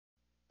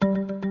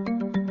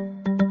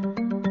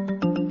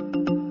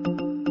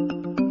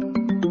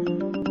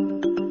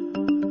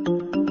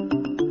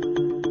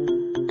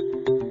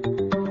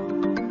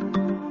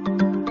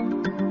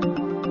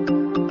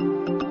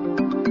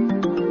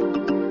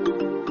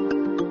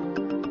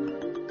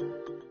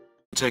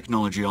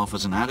Technology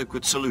offers an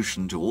adequate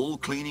solution to all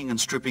cleaning and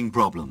stripping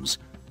problems.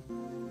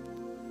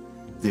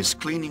 This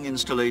cleaning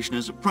installation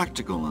is a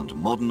practical and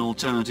modern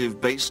alternative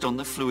based on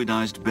the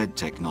fluidized bed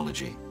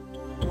technology.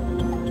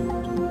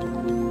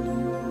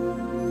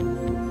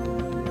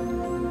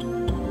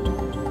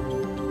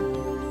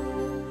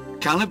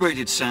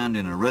 Calibrated sand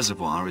in a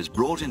reservoir is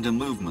brought into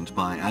movement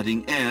by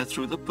adding air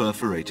through the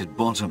perforated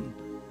bottom.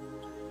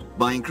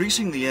 By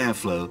increasing the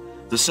airflow,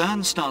 the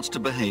sand starts to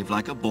behave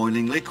like a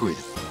boiling liquid.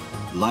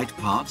 Light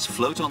parts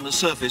float on the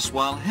surface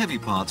while heavy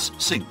parts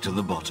sink to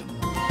the bottom.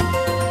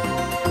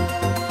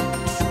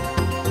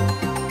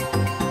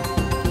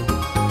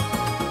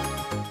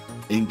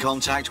 In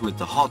contact with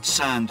the hot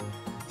sand,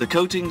 the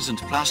coatings and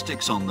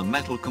plastics on the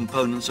metal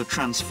components are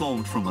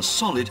transformed from a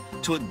solid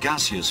to a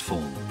gaseous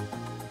form.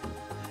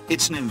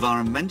 It's an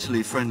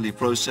environmentally friendly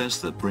process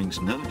that brings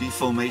no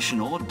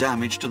deformation or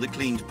damage to the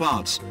cleaned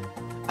parts,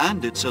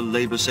 and it's a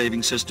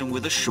labor-saving system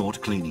with a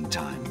short cleaning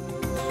time.